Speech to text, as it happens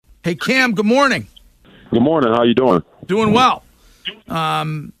Hey, Cam, good morning. Good morning. How you doing? Doing well.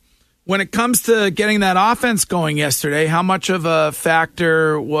 When it comes to getting that offense going yesterday, how much of a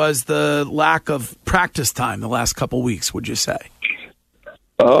factor was the lack of practice time the last couple weeks, would you say?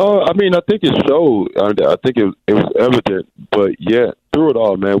 I mean, I think it showed. I think it was evident. But, yeah, through it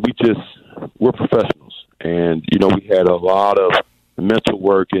all, man, we're professionals. And, we had a lot of mental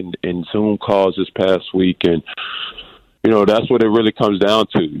work in Zoom calls this past week. And, that's what it really comes down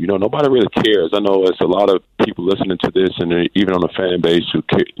to. Nobody really cares. I know it's a lot of people listening to this and even on the fan base who,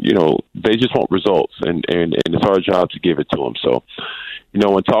 they just want results. And it's our job to give it to them. So,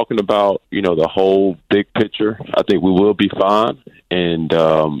 when talking about, the whole big picture, I think we will be fine. And,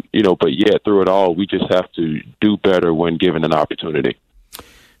 but yeah, through it all, we just have to do better when given an opportunity.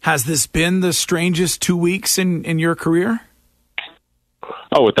 Has this been the strangest 2 weeks in your career?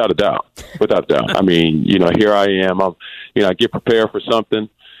 Oh, without a doubt. Without a doubt. I mean, here I am. I get prepared for something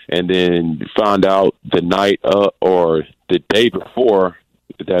and then find out the night or the day before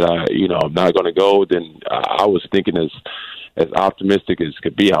that I'm not going to go. Then I was thinking as optimistic as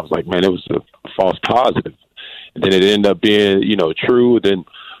could be. I was like, man, it was a false positive. And then it ended up being, true. Then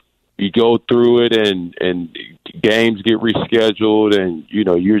you go through it and games get rescheduled and,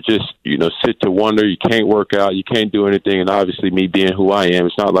 you're just, sit to wonder. You can't work out. You can't do anything. And obviously me being who I am,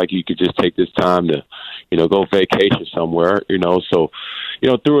 it's not like you could just take this time to, go vacation somewhere, So,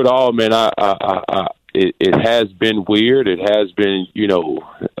 through it all, man, it has been weird. It has been,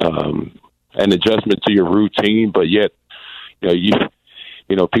 an adjustment to your routine, but yet,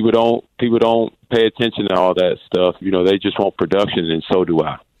 people don't pay attention to all that stuff. They just want production, and so do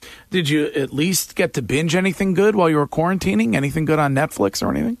I. Did you at least get to binge anything good while you were quarantining? Anything good on Netflix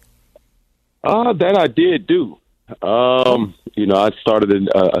or anything? That I did do. I started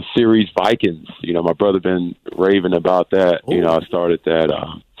a series, Vikings. My brother been raving about that. Ooh. I started that.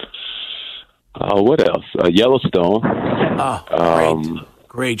 What else? Yellowstone.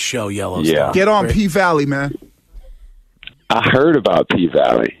 Great show, Yellowstone. Yeah. Get on P-Valley, man. I heard about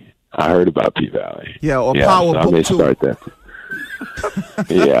P-Valley. Yeah, or Power Book 2. I may start that.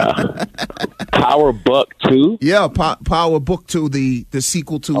 Yeah. Power Book 2? Yeah, Power Book 2, the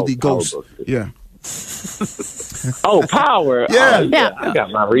sequel to the Ghost. Yeah. Power. Yeah. I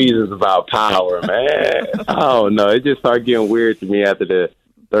got my reasons about Power, man. Oh, no. It just started getting weird to me after the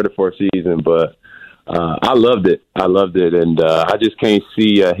 34th season, but I loved it. And I just can't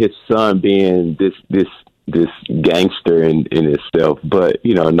see his son being this gangster in itself. But,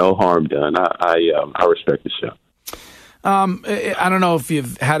 no harm done. I respect the show. I don't know if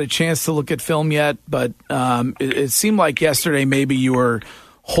you've had a chance to look at film yet, but it seemed like yesterday maybe you were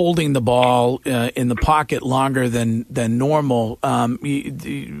holding the ball in the pocket longer than normal.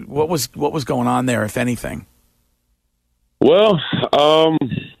 What was going on there, if anything? Well,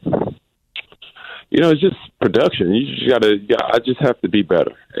 it's just production. You just I just have to be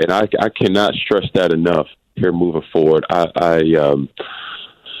better, and I cannot stress that enough here moving forward. Like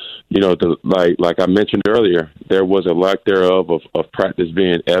I mentioned earlier, there was a lack thereof of practice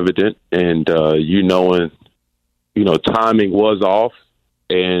being evident, and timing was off,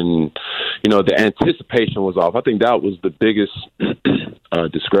 and the anticipation was off. I think that was the biggest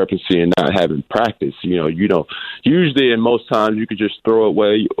discrepancy in not having practice. Usually, and most times, you could just throw it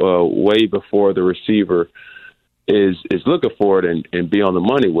way before the receiver is looking for it and be on the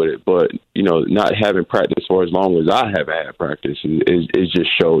money with it. But, not having practice for as long as I have had practice is just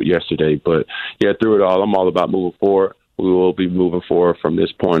showed yesterday. But, yeah, through it all, I'm all about moving forward. We will be moving forward from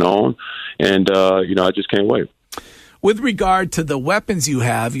this point on. And, I just can't wait. With regard to the weapons you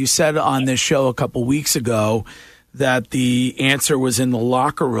have, you said on this show a couple weeks ago that the answer was in the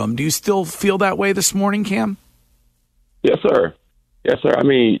locker room. Do you still feel that way this morning, Cam? Yes, sir. I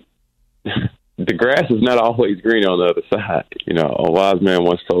mean, the grass is not always green on the other side. A wise man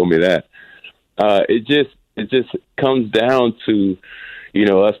once told me that. It just comes down to,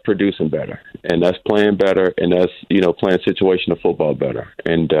 us producing better and us playing better and us, playing situational football better.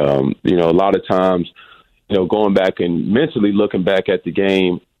 And, a lot of times, going back and mentally looking back at the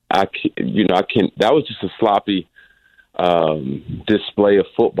game, that was just a sloppy display of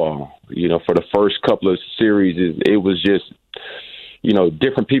football. For the first couple of series, it was just,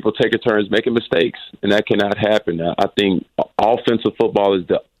 different people taking turns making mistakes, and that cannot happen. I think offensive football is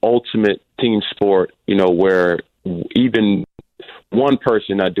the ultimate team sport, where even one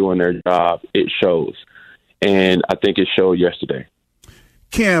person not doing their job, it shows. And I think it showed yesterday.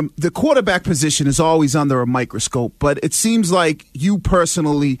 Cam, the quarterback position is always under a microscope, but it seems like you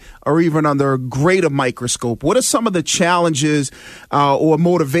personally are even under a greater microscope. What are some of the challenges or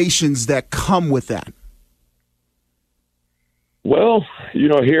motivations that come with that? Well,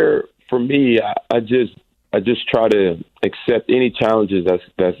 Here for me, I just try to accept any challenges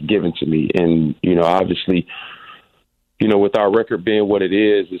that's given to me, and obviously, with our record being what it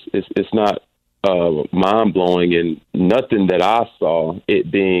is, it's not mind blowing, and nothing that I saw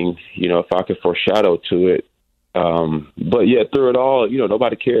it being, if I could foreshadow to it. But yeah, through it all,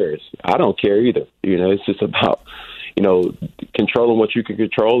 nobody cares. I don't care either. It's just about, controlling what you can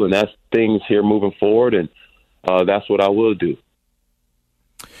control, and that's things here moving forward. And that's what I will do.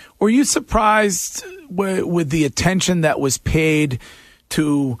 Were you surprised with the attention that was paid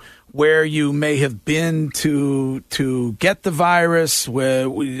to where you may have been to get the virus,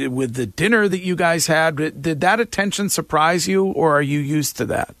 with the dinner that you guys had? Did that attention surprise you, or are you used to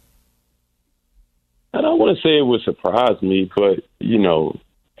that? I don't want to say it would surprise me, but,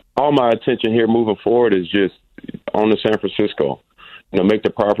 all my attention here moving forward is just on the San Francisco. Make the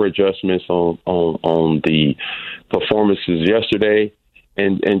proper adjustments on the performances yesterday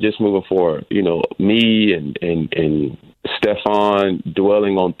and just moving forward. Me and Stefan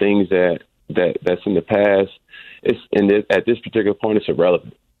dwelling on things that's in the past. At this particular point, it's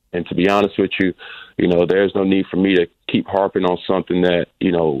irrelevant. And to be honest with you, there's no need for me to keep harping on something that,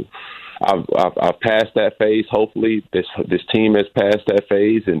 I've passed that phase. Hopefully this team has passed that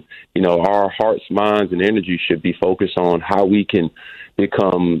phase, and, our hearts, minds, and energy should be focused on how we can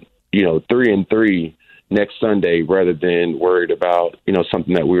become, 3-3 next Sunday rather than worried about,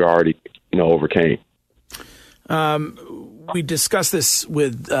 something that we already, overcame. We discussed this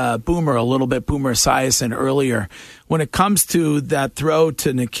with Boomer a little bit, Boomer Esiason, earlier. When it comes to that throw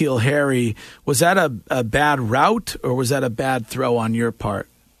to N'Keal Harry, was that a bad route, or was that a bad throw on your part?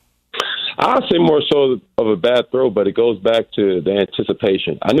 I'd say more so of a bad throw, but it goes back to the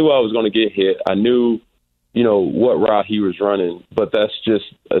anticipation. I knew I was going to get hit. I knew, what route he was running, but that's just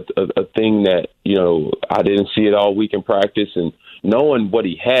a thing that, I didn't see it all week in practice, and knowing what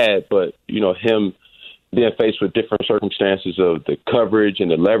he had, but, him being faced with different circumstances of the coverage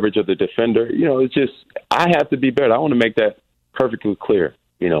and the leverage of the defender, it's just, I have to be better. I want to make that perfectly clear.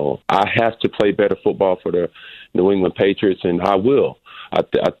 I have to play better football for the New England Patriots, and I will.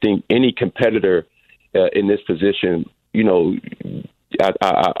 I think any competitor in this position,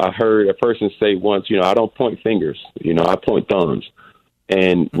 I heard a person say once, I don't point fingers, I point thumbs.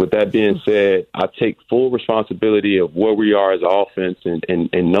 And with that being said, I take full responsibility of where we are as an offense, and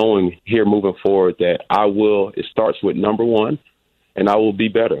knowing here moving forward that it starts with number one, and I will be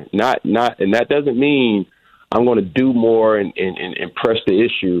better. And that doesn't mean I'm going to do more and press the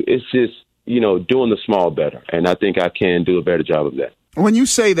issue. It's just, doing the small better. And I think I can do a better job of that. When you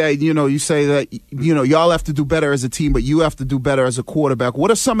say that, y'all have to do better as a team, but you have to do better as a quarterback.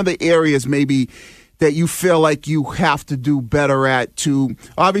 What are some of the areas maybe that you feel like you have to do better at to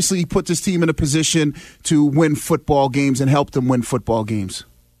obviously put this team in a position to win football games and help them win football games?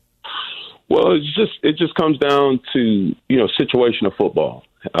 Well, it just comes down to, situational football.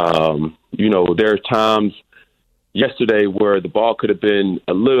 There are times yesterday where the ball could have been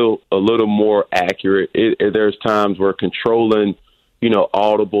a little more accurate. There's times where controlling,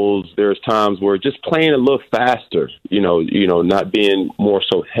 audibles. There's times where just playing a little faster, not being more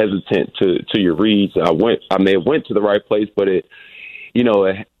so hesitant to your reads. I may have went to the right place, but it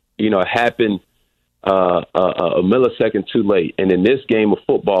happened a millisecond too late. And in this game of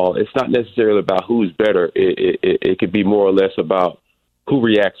football, it's not necessarily about who's better. It could be more or less about who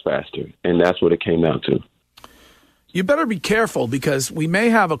reacts faster, and that's what it came down to. You better be careful, because we may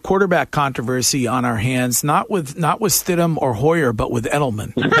have a quarterback controversy on our hands, not with Stidham or Hoyer, but with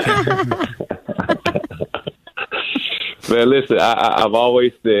Edelman. Man, listen, I've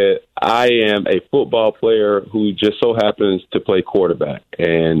always said I am a football player who just so happens to play quarterback.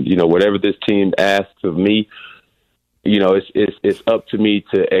 And, whatever this team asks of me, it's up to me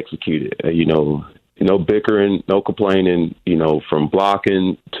to execute it. No bickering, no complaining, from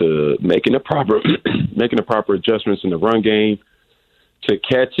blocking to making the proper adjustments in the run game to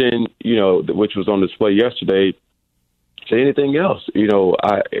catching, which was on display yesterday, to anything else.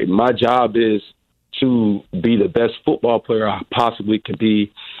 My job is to be the best football player I possibly could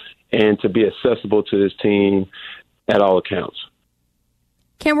be, and to be accessible to this team at all accounts.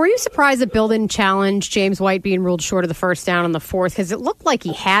 Cam, were you surprised that Bill didn't challenge James White being ruled short of the first down on the fourth? Because it looked like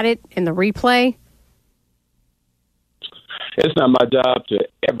he had it in the replay. It's not my job to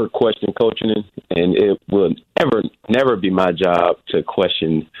ever question coaching, and it will never be my job to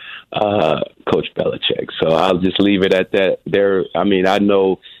question Coach Belichick. So I'll just leave it at that. I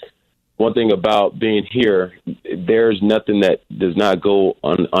know one thing about being here, there's nothing that does not go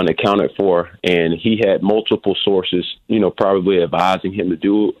unaccounted for, and he had multiple sources, probably advising him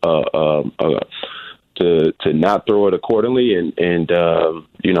to to not throw it accordingly, and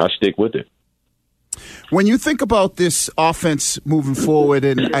I stick with it. When you think about this offense moving forward,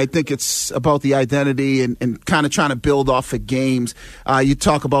 and I think it's about the identity and kind of trying to build off of games, you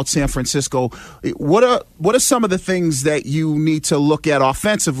talk about San Francisco. What are some of the things that you need to look at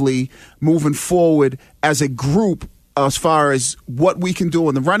offensively moving forward as a group as far as what we can do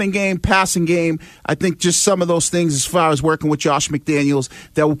in the running game, passing game? I think just some of those things as far as working with Josh McDaniels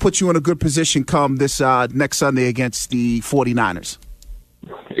that will put you in a good position come this next Sunday against the 49ers.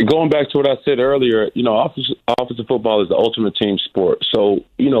 Going back to what I said earlier, offensive football is the ultimate team sport. So,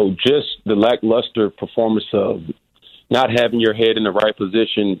 just the lackluster performance of not having your head in the right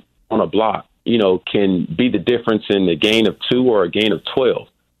position on a block, can be the difference in a gain of 2 or a gain of 12.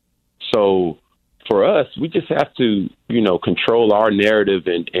 So for us, we just have to, control our narrative,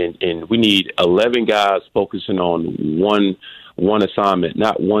 and we need 11 guys focusing on one assignment,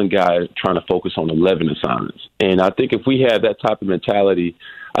 not one guy trying to focus on 11 assignments. And I think if we have that type of mentality,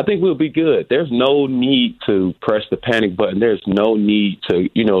 I think we'll be good. There's no need to press the panic button. There's no need to,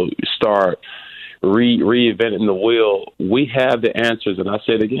 start reinventing the wheel. We have the answers, and I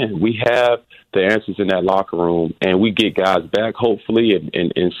said again, we have the answers in that locker room, and we get guys back, hopefully,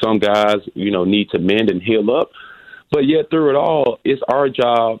 and some guys, need to mend and heal up. But yet through it all, it's our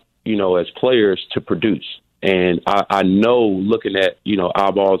job, as players to produce. And I know, looking at,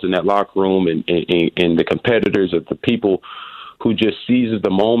 eyeballs in that locker room and the competitors, of the people who just seizes the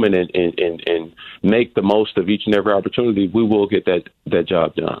moment and make the most of each and every opportunity, we will get that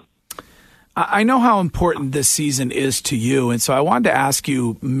job done. I know how important this season is to you, and so I wanted to ask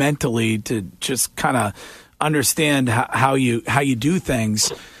you mentally to just kind of understand how you do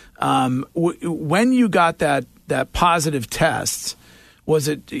things. When you got that positive test, was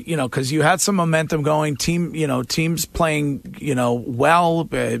it, because you had some momentum going, teams playing, well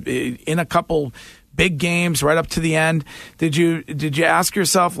in a couple big games right up to the end. Did you ask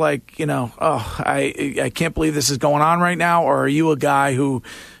yourself, like, I can't believe this is going on right now? Or are you a guy who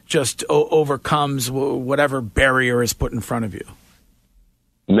just overcomes whatever barrier is put in front of you?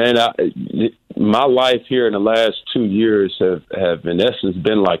 Man, my life here in the last 2 years have in essence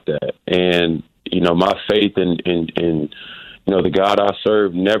been like that. And, my faith in the God I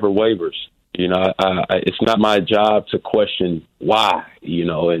serve never wavers. It's not my job to question why,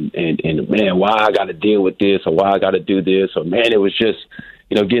 and man, why I got to deal with this, or why I got to do this, or man, it was just,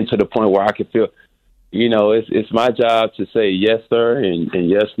 getting to the point where I could feel, it's my job to say yes, sir, and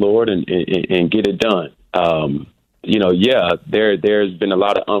yes, Lord, and get it done. There's been a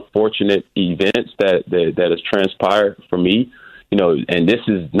lot of unfortunate events that has transpired for me, and this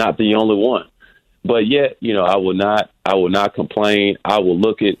is not the only one. But yet, I will not complain. I will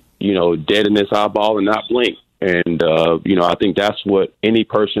look at, dead in this eyeball and not blink. And, I think that's what any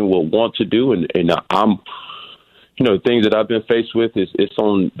person will want to do. And I'm, things that I've been faced with it's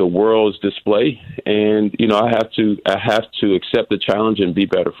on the world's display. And, I have to accept the challenge and be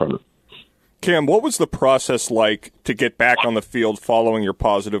better from it. Cam, what was the process like to get back on the field following your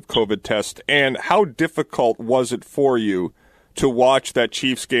positive COVID test? And how difficult was it for you to watch that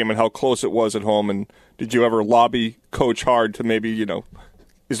Chiefs game and how close it was at home? And did you ever lobby Coach hard to maybe,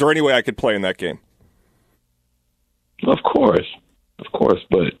 is there any way I could play in that game? Of course.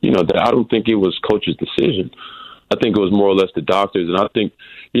 But, I don't think it was Coach's decision. I think it was more or less the doctors. And I think,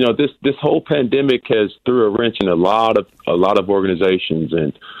 this whole pandemic has threw a wrench in a lot of organizations.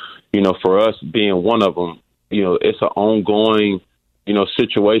 And, for us being one of them, it's an ongoing,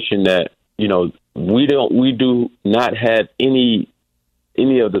 situation that, we do not have any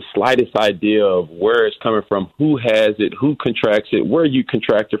of the slightest idea of where it's coming from, who has it, who contracts it, where you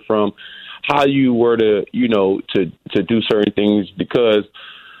contracted from, how you were to to do certain things. Because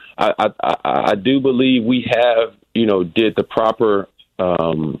I do believe we have did the proper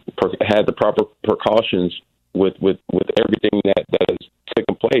had the proper precautions with everything that has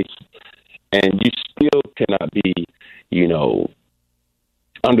taken place, and you still cannot be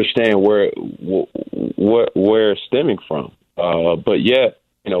understand where it's stemming from. But yet,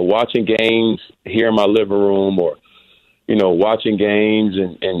 watching games here in my living room, or, watching games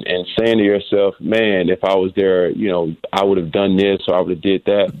and saying to yourself, man, if I was there, I would have done this or I would have did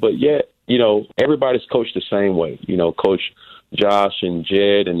that. But yet, everybody's coached the same way. Coach Josh and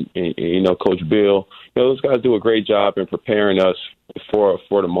Jed and Coach Bill, those guys do a great job in preparing us for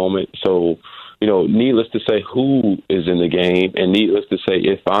the moment. So, needless to say who is in the game, and needless to say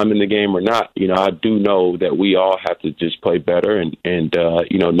if I'm in the game or not, I do know that we all have to just play better. And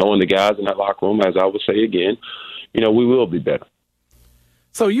knowing the guys in that locker room, as I would say again, we will be better.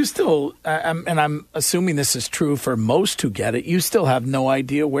 So you still, and I'm assuming this is true for most who get it, you still have no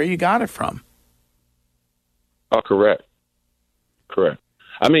idea where you got it from. Oh, correct.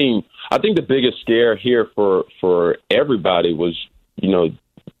 I mean, I think the biggest scare here for everybody was,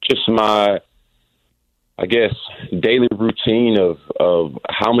 just my, I guess, daily routine of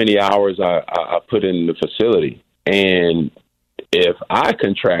how many hours I put in the facility. And if I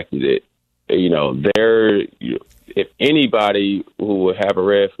contracted it, if anybody who would have a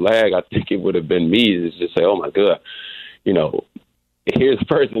red flag, I think it would have been me to just say, oh, my God, here's a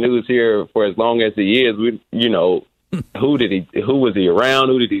person who was here for as long as he is. Who was he around?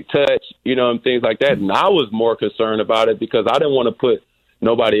 Who did he touch? And things like that. And I was more concerned about it because I didn't want to put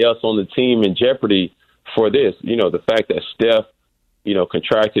nobody else on the team in jeopardy for this. The fact that Steph,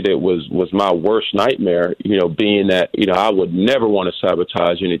 contracted it was my worst nightmare, being that, I would never want to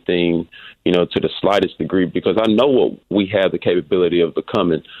sabotage anything, to the slightest degree, because I know what we have the capability of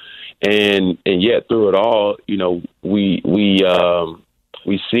becoming. And yet through it all, we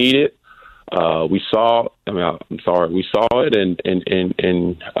seed it. We saw it and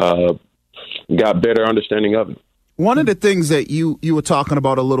got better understanding of it. One of the things that you were talking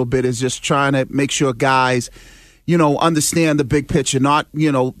about a little bit is just trying to make sure guys, understand the big picture, not,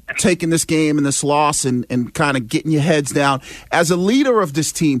 taking this game and this loss and kind of getting your heads down. As a leader of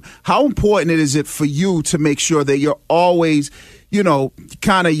this team, how important is it for you to make sure that you're always,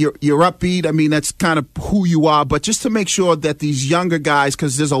 kind of you're upbeat? I mean, that's kind of who you are, but just to make sure that these younger guys,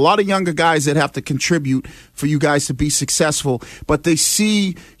 because there's a lot of younger guys that have to contribute for you guys to be successful, but they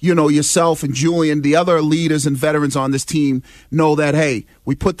see, yourself and Julian, the other leaders and veterans on this team know that, hey,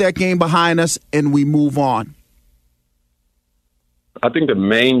 we put that game behind us and we move on. I think the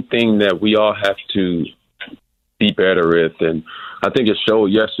main thing that we all have to be better with, and I think it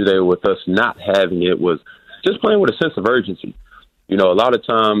showed yesterday with us not having it, was just playing with a sense of urgency. A lot of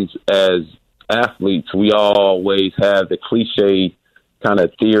times as athletes, we always have the cliche kind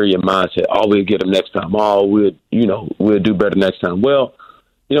of theory and mindset, oh, we'll get them next time. Oh, we'll do better next time. Well,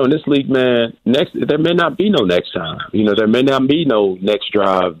 in this league, man, there may not be no next time. There may not be no next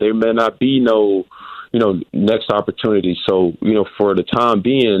drive. There may not be no next opportunity. So, for the time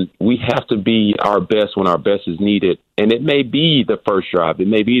being, we have to be our best when our best is needed. And it may be the first drive. It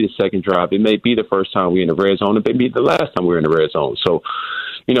may be the second drive. It may be the first time we're in the red zone. It may be the last time we're in the red zone. So,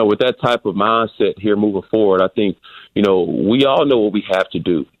 with that type of mindset here moving forward, I think, we all know what we have to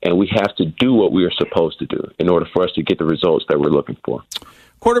do, and we have to do what we are supposed to do in order for us to get the results that we're looking for.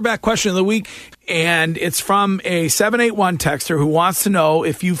 Quarterback question of the week, and it's from a 781 texter who wants to know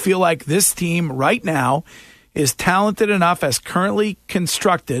if you feel like this team right now is talented enough as currently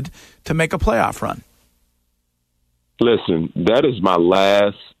constructed to make a playoff run. Listen, that is my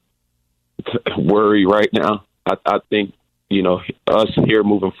last worry right now. I think, us here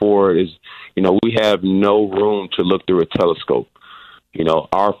moving forward is, we have no room to look through a telescope.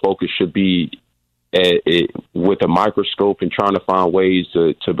 Our focus should be with a microscope and trying to find ways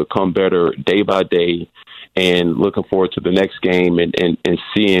to become better day by day, and looking forward to the next game and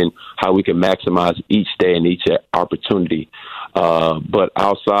seeing how we can maximize each day and each opportunity. But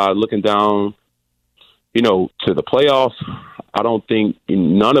outside looking down, to the playoffs, I don't think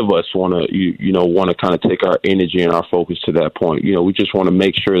none of us want to kind of take our energy and our focus to that point. We just want to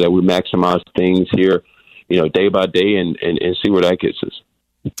make sure that we maximize things here, day by day and see where that gets us.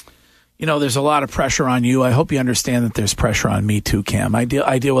 There's a lot of pressure on you. I hope you understand that there's pressure on me too, Cam. I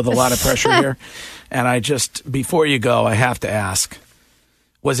deal with a lot of pressure here. And before you go, I have to ask,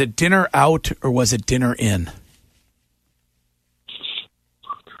 was it dinner out or was it dinner in?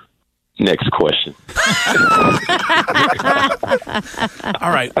 Next question. All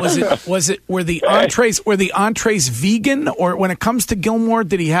right. Were the entrees vegan, or when it comes to Gilmore,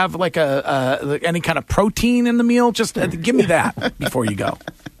 did he have like any kind of protein in the meal? Just give me that before you go.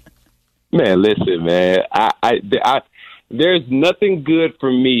 Man, listen, man. I there's nothing good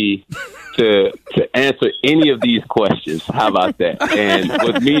for me to answer any of these questions. How about that? And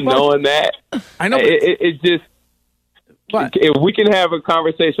with me knowing that, I know it just. What? If we can have a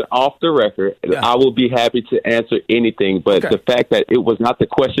conversation off the record, I will be happy to answer anything. But the fact that it was not the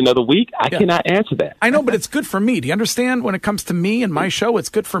question of the week, I cannot answer that. I know, but it's good for me. Do you understand? When it comes to me and my show, it's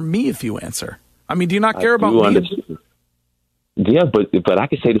good for me if you answer. I mean, do you not care about me? Yeah, but I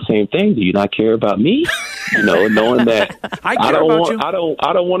can say the same thing. Do you not care about me? Knowing that I don't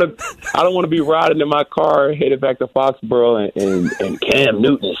want to be riding in my car headed back to Foxborough and Cam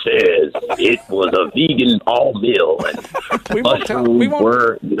Newton says it was a vegan all meal and we won't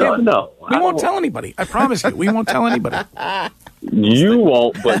tell anybody. I promise you, we won't tell anybody. You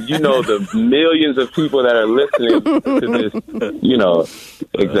won't, but you know the millions of people that are listening to this.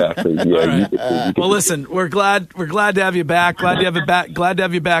 Exactly. Yeah. Right. Well, listen, we're glad to have you back. Glad to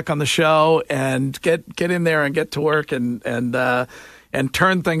have you back on the show, and get in there and get to work and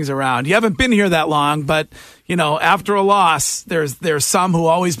turn things around. You haven't been here that long, but after a loss, there's some who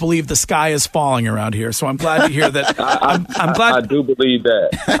always believe the sky is falling around here. So I'm glad to hear that. I'm glad. I do believe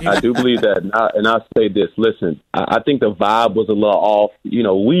that. I do believe that. And I'll say this. Listen, I think the vibe was a little off.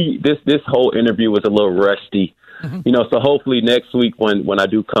 This whole interview was a little rusty. Mm-hmm. So hopefully next week when I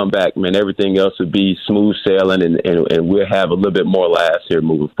do come back, man, everything else would be smooth sailing and we'll have a little bit more laughs here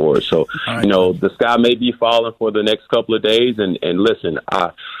moving forward. So, right. The sky may be falling for the next couple of days. And listen,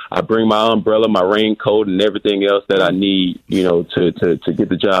 I bring my umbrella, my raincoat, and everything else that I need, to get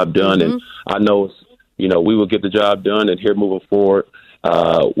the job done. Mm-hmm. And I know, we will get the job done. And here moving forward,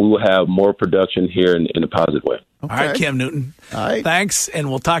 we will have more production here in a positive way. Okay. All right, Cam Newton. All right. Thanks. And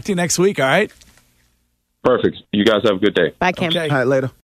we'll talk to you next week. All right. Perfect. You guys have a good day. Bye, Cam. Okay. All right, later.